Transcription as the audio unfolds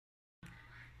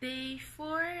Day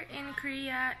 4 in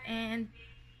Korea and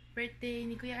birthday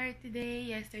ni Kuya Art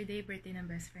today. Yesterday, birthday ng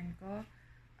best friend ko.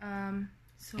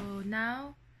 So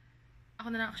now, ako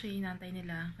na lang actually inantay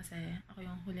nila kasi ako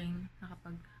yung huling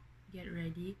nakapag-get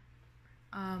ready.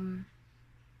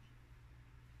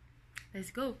 Let's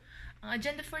go! Ang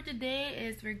agenda for today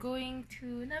is we're going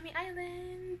to Nami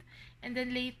Island. And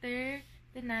then later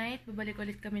tonight, babalik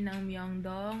ulit kami ng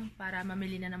Myeongdong para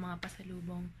mamili na ng mga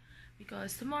pasalubong.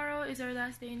 Because tomorrow is our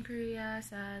last day in Korea.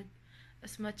 Sad.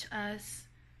 As much as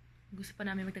gusto pa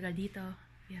namin magtagal dito,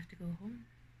 we have to go home.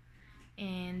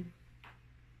 And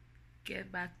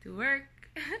get back to work.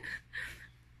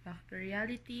 Back to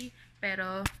reality.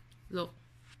 Pero, look.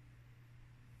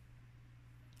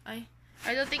 I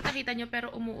don't think nakita nyo, pero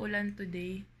umuulan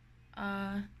today.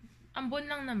 Ambon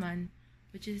lang naman,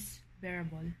 which is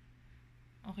bearable.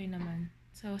 Okay naman.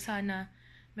 So, sana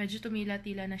medyo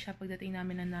tumila-tila na siya pagdating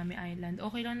namin ng Nami Island.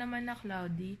 Okay lang naman na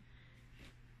cloudy.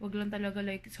 Wag lang talaga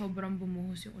like sobrang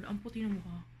bumuhos yung ulan. Ang puti ng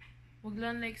mukha. Wag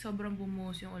lang like sobrang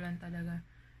bumuhos yung ulan talaga.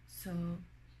 So,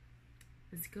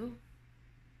 let's go.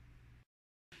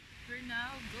 We're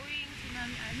now going to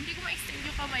Nami Island. Hindi ko ma-extend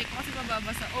yung kamay ko kasi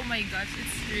mababasa. Oh my gosh,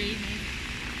 it's raining.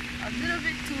 A little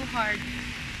bit too hard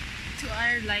to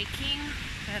our liking.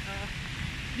 Pero,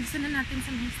 gusto na natin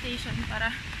sa main station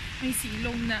para may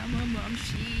silong na mga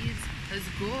momshies. Let's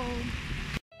go!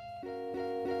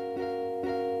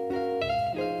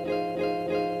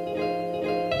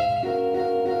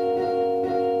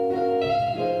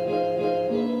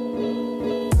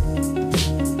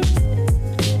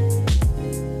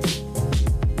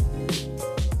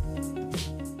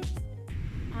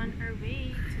 On our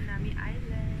way to Nami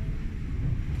Island.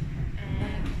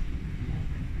 And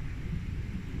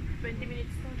 20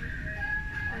 minutes to.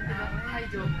 Diba? Hi,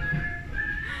 Joe.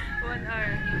 1 hour.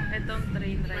 Itong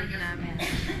train ride namin.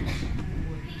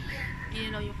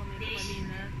 Inilaw yung kamay ko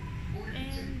kanina.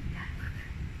 And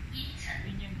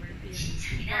yun yung birthday.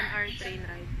 1 hour train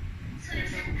ride.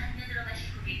 Pero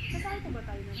kasama ko ba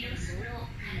tayo ng boat?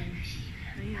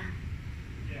 Ayun.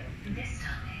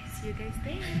 See you guys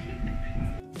there.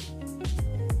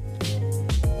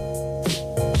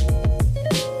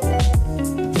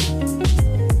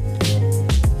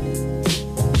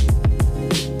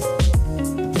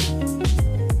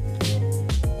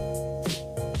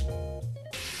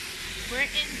 We're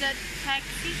in the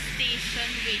taxi station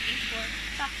waiting for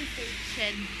taxi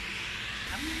station.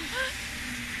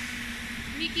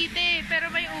 Mikite, pero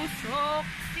may usok.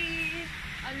 Si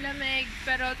ang lamig,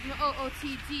 pero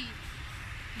OOTD.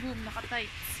 Boom,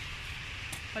 naka-tights.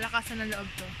 Palakasan ng loob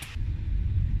to.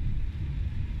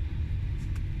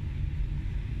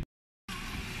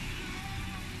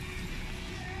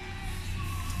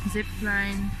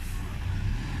 Zipline.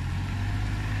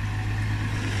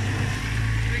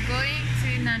 We're going to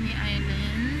Nami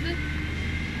Island.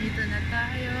 Dito na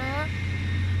tayo.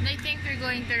 And I think we're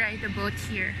going to ride the boat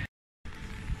here.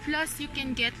 Plus, you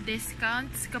can get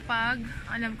discounts kapag,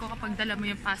 alam ko, kapag dala mo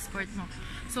yung passport mo.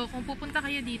 So, kung pupunta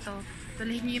kayo dito,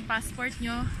 dalahin nyo yung passport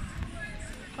nyo.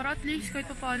 Para at least, kahit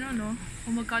pa paano, no?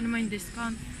 Kung magkano mo yung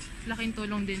discount, laking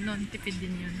tulong din nun. Tipid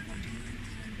din yun.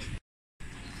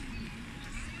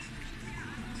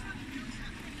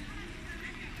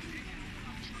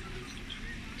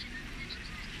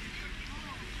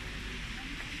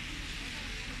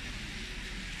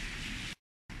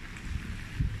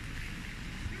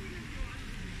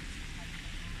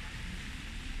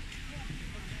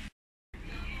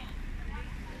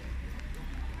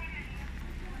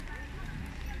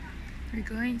 We're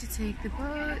going to take the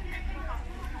boat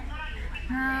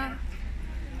now.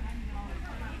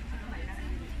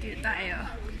 Dito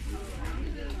tayo.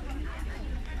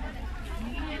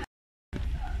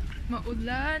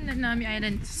 Maulan na Nami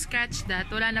Island. Scratch that.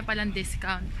 Wala na palang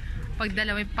discount. Pag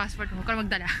dala mo yung passport mo, kung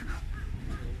magdala.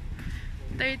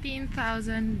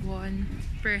 13,000 won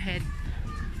per head.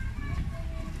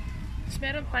 Tapos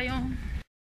meron pa yung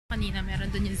kanina, meron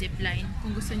dun yung zipline.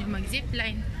 Kung gusto nyo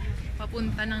mag-zipline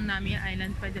papunta ng Nami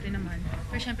Island, pwede rin naman.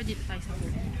 Pero syempre dito tayo sa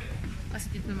boat.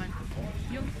 Kasi dito naman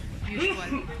yung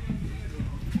usual.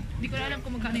 Hindi ko na alam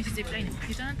kung magkano yung zipline.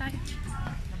 Dito na tayo.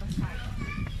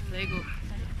 There you go.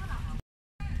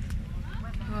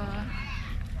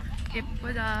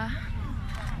 Ye쁘다.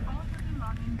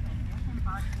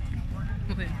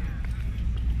 Okay.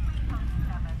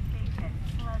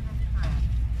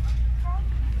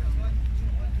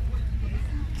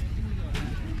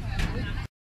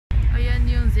 Ayan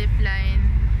yung zipline.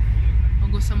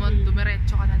 Kung gusto mo,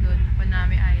 dumiretso ka na doon pa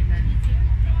Nami Island.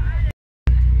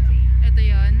 Ito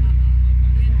yun.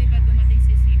 Hindi pa dumating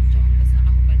si Sim Chong, tapos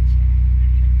nakahubad siya.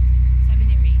 Sabi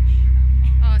ni Rage.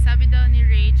 Oh, sabi daw ni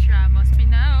Rage,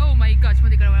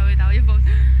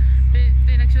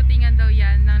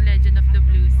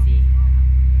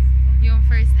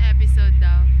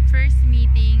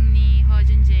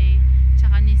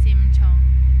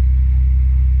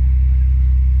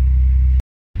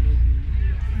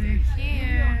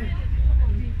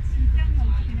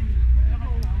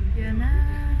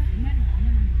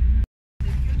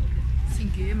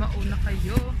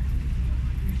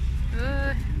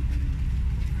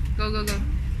 Go, go, go.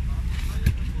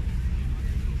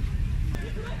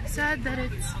 Sad that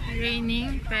it's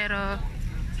raining, pero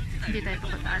hindi tayo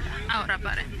papatala. Aura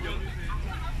pa rin.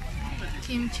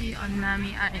 Kimchi on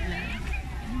Nami Island.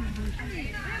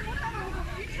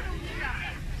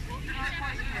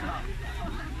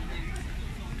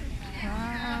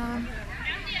 Wow.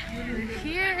 We're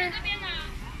here.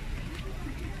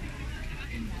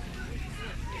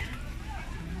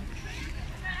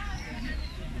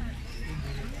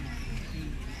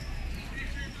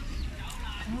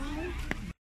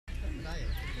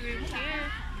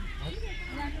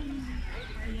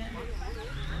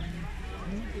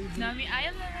 Nami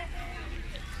Island.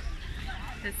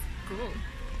 Let's go.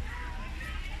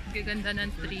 Gaganda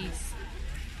ng trees.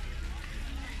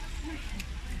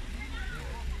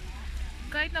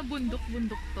 Kahit na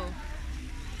bundok-bundok to,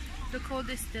 the cold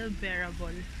is still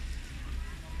bearable.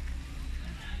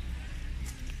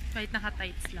 Kahit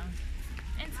naka-tights lang.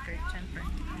 And skirt, syempre.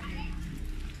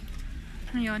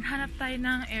 Ngayon, hanap tayo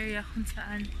ng area kung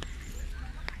saan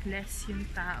less yung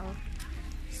tao.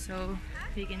 So,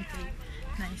 we can take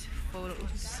nice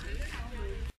photos.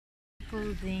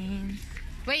 Buildings.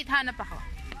 Wait, hanap ako.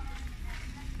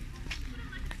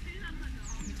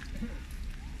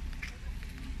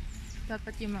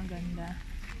 Dapat yung maganda.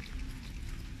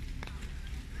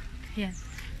 Ayan.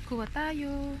 Kuha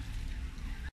tayo.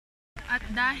 At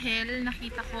dahil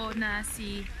nakita ko na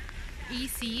si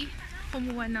AC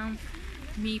kumuha ng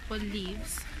maple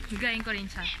leaves, gayain ko rin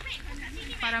siya.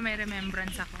 Para may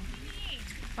remembrance ako.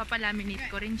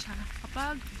 Papalaminate ko rin siya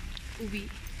kapag uwi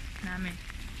namin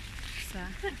sa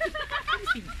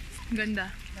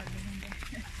ganda.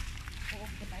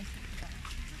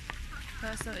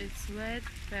 So it's wet,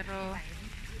 pero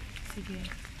sige.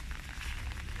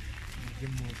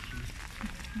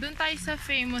 Doon tayo sa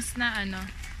famous na ano,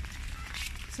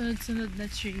 sunod-sunod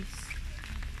na trees.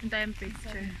 Doon tayong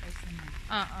picture.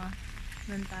 Oo.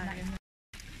 Doon tayo.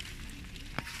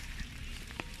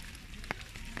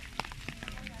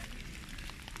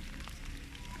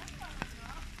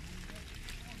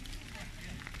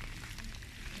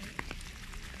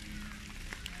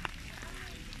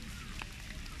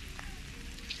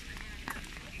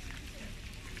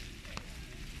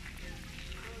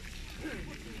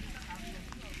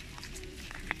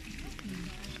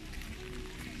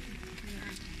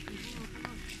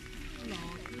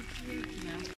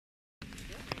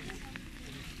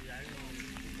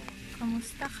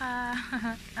 Kamusta ka?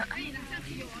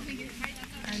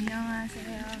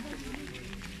 Annyeonghaseyo.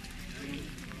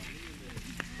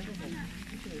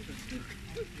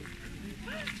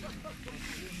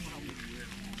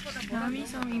 Nami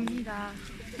성입니다.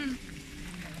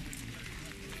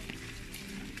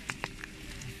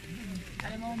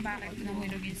 Alam mo kung bakit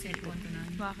nahulog yung cellphone ko na?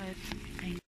 Bakit?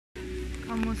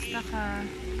 Kamusta ka?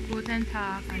 Guten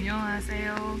Tag.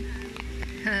 Annyeonghaseyo.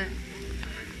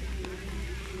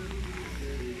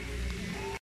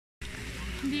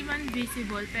 Hindi man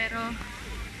visible, pero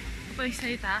kapag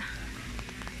salita,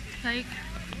 like,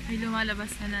 may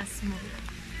lumalabas na smoke.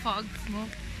 Fog,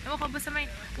 smoke. Ewan ko, basta may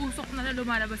usok na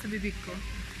lumalabas sa bibig ko.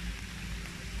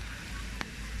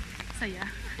 Saya.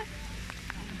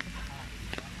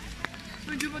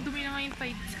 Medyo madumi na nga yung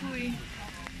tights ko eh.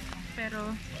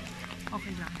 Pero,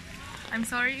 okay lang. I'm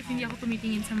sorry if hindi ako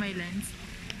tumitingin sa my lens.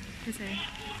 Kasi,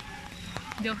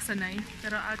 hindi ako sanay.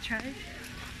 Pero I'll try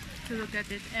to look at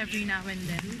it every now and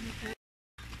then.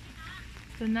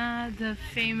 Ito na, the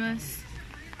famous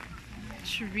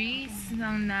trees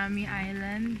ng Nami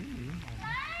Island.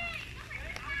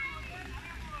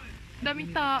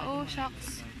 Daming tao,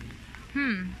 shucks.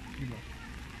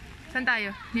 Saan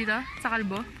tayo? Dito? Sa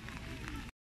kalbo?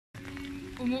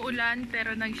 Umuulan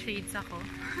pero nag-shades ako.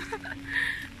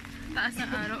 Taas ng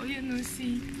araw. Ayun, no,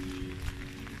 see.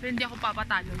 Pero hindi ako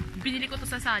papatalo. Binili ko to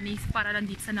sa Sunny's para lang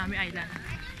dito sa Nami Island.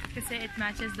 Kasi it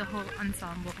matches the whole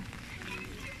ensemble.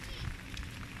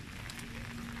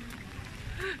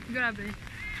 Grabe.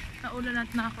 Naulan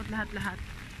at nakakot lahat-lahat.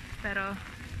 Pero,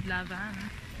 lava.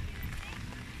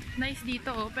 Nice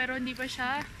dito oh. Pero hindi pa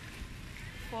siya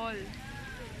fall.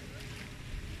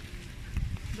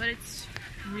 But it's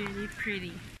really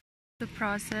pretty. The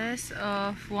process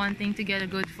of wanting to get a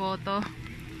good photo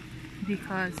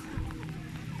because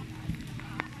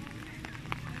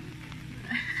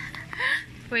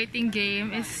waiting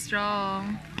game is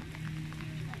strong.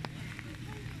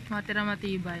 Matira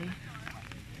matibay.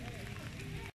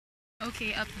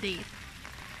 Okay, update.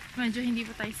 Medyo hindi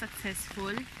pa tayo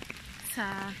successful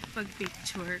sa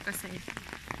pag-picture kasi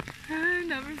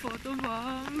daming photo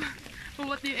bomb. But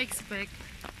what do you expect?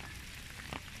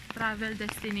 Travel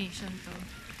destination to.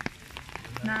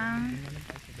 ng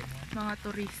mga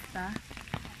turista.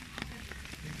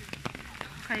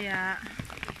 Kaya,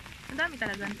 ang dami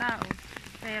talagang tao.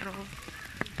 Pero,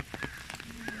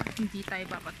 hindi tayo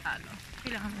papatalo.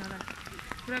 Kailangan mo lang.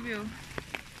 Grabe oh.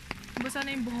 Basa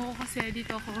na yung buho ko kasi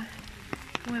dito ako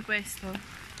pumipwesto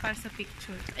para sa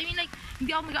picture. I mean like, hindi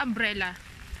ako mag-umbrella.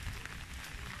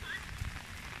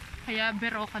 Kaya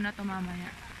bero ka na to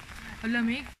mamaya.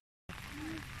 Malamig.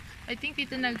 I think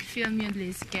dito nag-film yung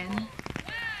Lisken.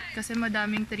 Kasi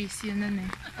madaming trees yun nun eh.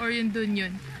 Or yun dun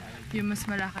yun. Yung mas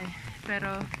malaki.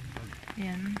 Pero,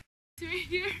 ayan. See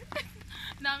here?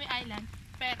 Nami Island.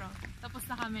 Pero, tapos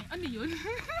na kami. Ano yun?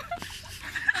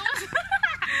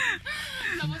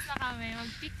 Tapos na kami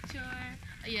mag-picture.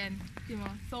 Ayan. Di mo,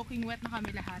 soaking wet na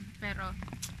kami lahat. Pero,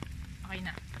 okay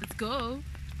na. Let's go!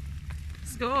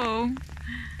 Let's go!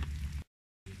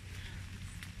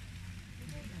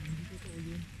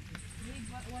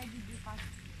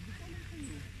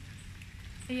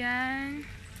 Ayan.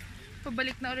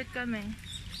 Pabalik na ulit kami.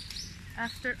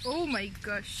 After, oh my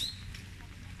gosh.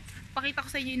 Pakita ko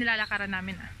sa inyo yung nilalakaran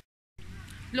namin ah.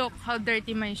 Look how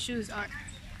dirty my shoes are.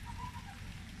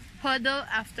 Puddle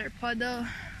after puddle.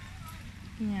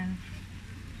 Ayan.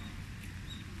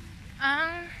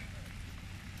 Ang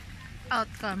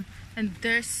outcome. And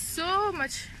there's so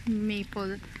much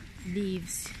maple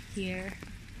leaves here.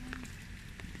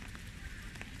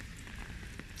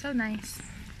 So nice.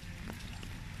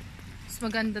 Mas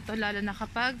maganda to lalo na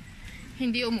kapag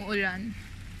hindi umuulan.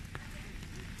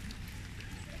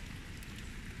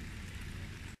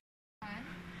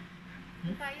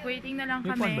 Waiting na lang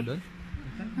kami.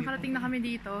 Nakarating na kami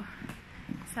dito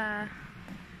sa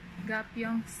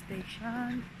Gapyong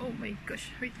Station. Oh my gosh,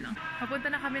 wait lang.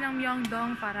 Papunta na kami ng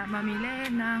Myeongdong para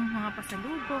mamili ng mga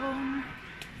pasalubong.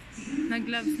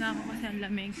 Nag-gloves na ako kasi ang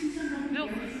lamig. Look!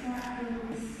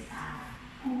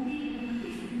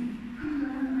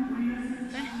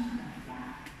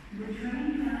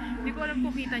 Hindi ko alam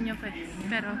kung kita nyo pa eh.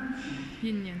 Pero,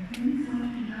 yun.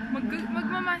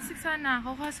 Magmamasik sana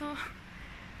ako kaso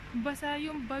basa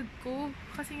yung bag ko.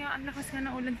 Kasi nga, ang lakas nga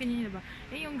ng ulan kanina, diba?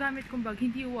 Eh, yung gamit kong bag,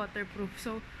 hindi waterproof.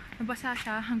 So, nabasa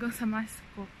siya hanggang sa mask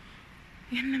ko.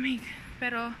 Yan, lamig.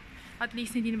 Pero, at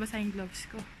least hindi nabasa yung gloves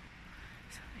ko.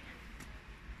 So,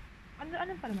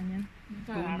 ano pa naman yan?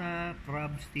 Tuna,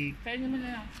 crab stick. Kaya naman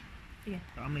na lang. Sige.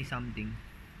 Saka may something.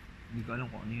 Hindi ko alam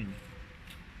kung ano yun.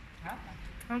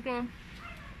 Okay.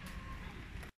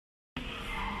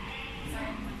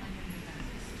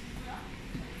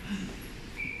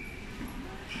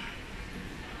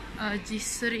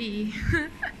 G3.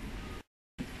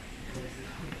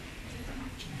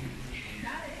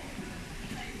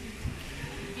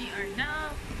 We are now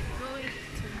going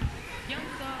to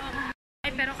Myeongdong.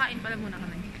 Ay, pero kain pala muna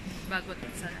kami.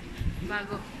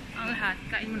 Bago ang lahat,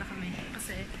 kain muna kami.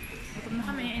 Kasi gutom na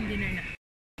kami and dinner na.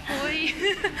 Uy!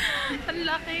 Ang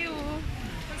laki oh.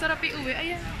 Ang sarap iuwi.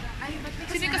 Ayan.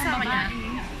 Sino yung kasama niya?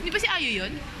 Hindi ba si Ayo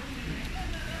yun?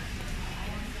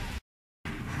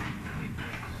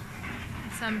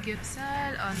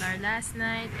 Samgyeopsal on our last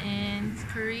night in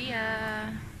Korea.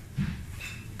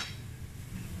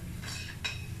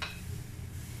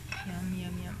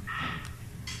 Yum.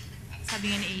 Sabi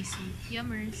nga ni AC,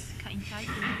 yummers, kain tayo.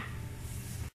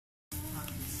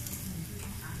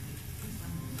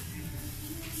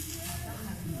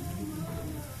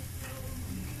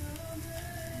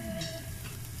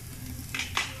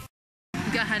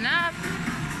 Gahanap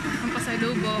ang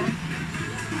pasalubong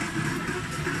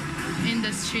in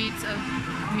the streets of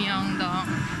Myeongdong.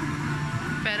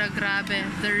 Pero grabe,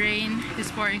 the rain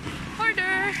is pouring.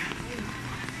 Order!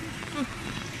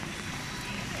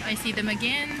 I see them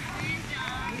again.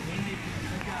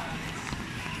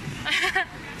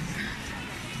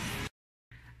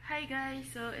 Hi guys!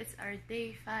 So, it's our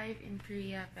day 5 in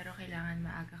Korea. Pero kailangan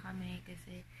maaga kami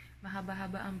kasi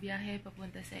mahaba-haba ang biyahe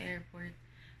papunta sa airport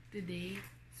today.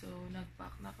 So,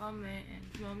 nag-pack na kami and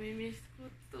mamimiss ko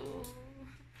to.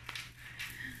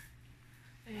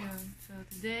 Ayun. So,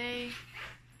 today,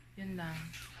 yun lang.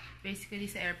 Basically,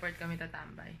 sa airport kami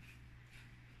tatambay.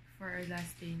 For our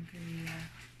last day in Korea.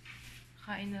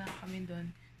 Kain na lang kami doon.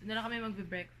 Doon na lang kami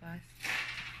magbe-breakfast.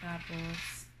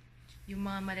 Tapos, yung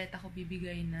mga maleta ko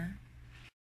bibigay na.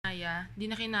 Di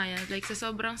na kinaya. Like, sa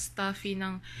sobrang stuffy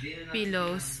ng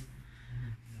pillows,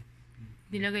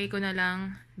 nilagay ko na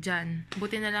lang dyan.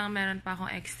 Buti na lang meron pa akong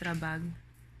extra bag.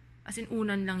 As in,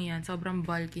 unan lang yan. Sobrang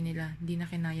bulky nila. Hindi na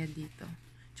kinaya dito.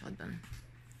 Tsaka doon.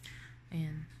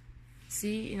 Ayan.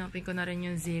 See, inopen ko na rin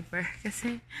yung zipper.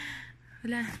 Kasi,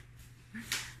 wala.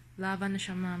 Laban na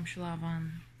siya, ma'am.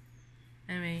 Laban.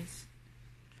 Anyways.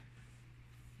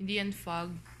 Hindi yan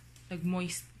fog.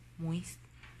 Nag-moist. Moist?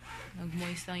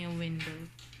 Nag-moist lang yung window.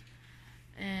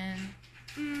 And,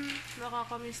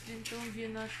 nakakamiss din tong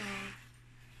view na to.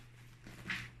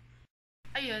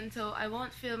 Ayun, so I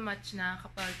won't film much na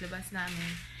kapag labas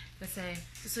namin. Kasi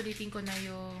susulitin ko na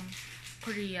yung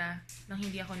Korea nang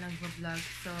hindi ako nag-vlog.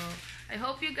 So, I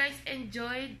hope you guys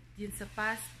enjoyed yun sa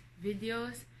past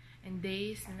videos and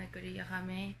days na nag-Korea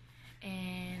kami.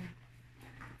 And,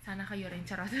 sana kayo rin,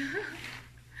 charot.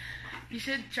 You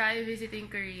should try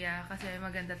visiting Korea kasi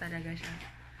maganda talaga siya.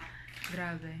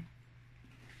 Grabe.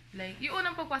 Like, yung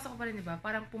unang pagpasok ko pa rin, diba?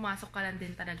 Parang pumasok ka lang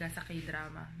din talaga sa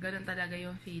K-drama. Ganun talaga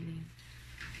yung feeling.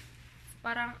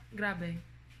 Parang, grabe.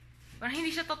 Parang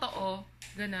hindi siya totoo.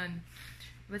 Ganun.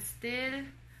 But still,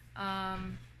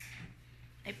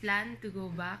 I plan to go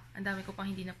back. Ang dami ko pang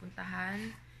hindi napuntahan.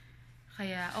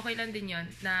 Kaya, okay lang din yon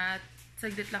na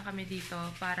saglit lang kami dito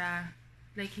para,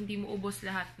 like, hindi mo ubos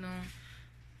lahat ng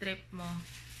trip mo.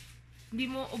 Hindi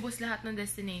mo ubos lahat ng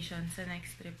destination sa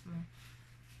next trip mo.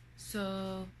 So,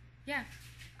 yeah.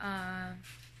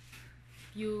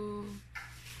 You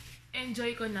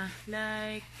enjoy ko na.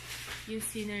 Like, yung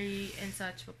scenery and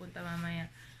such papunta mamaya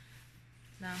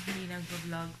na hindi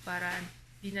nag-vlog para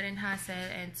di na rin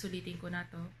hassle and sulitin ko na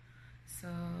to. So,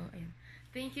 ayun.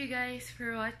 Thank you guys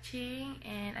for watching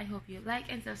and I hope you like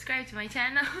and subscribe to my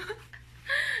channel.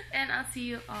 And I'll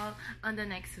see you all on the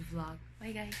next vlog.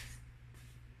 Bye guys!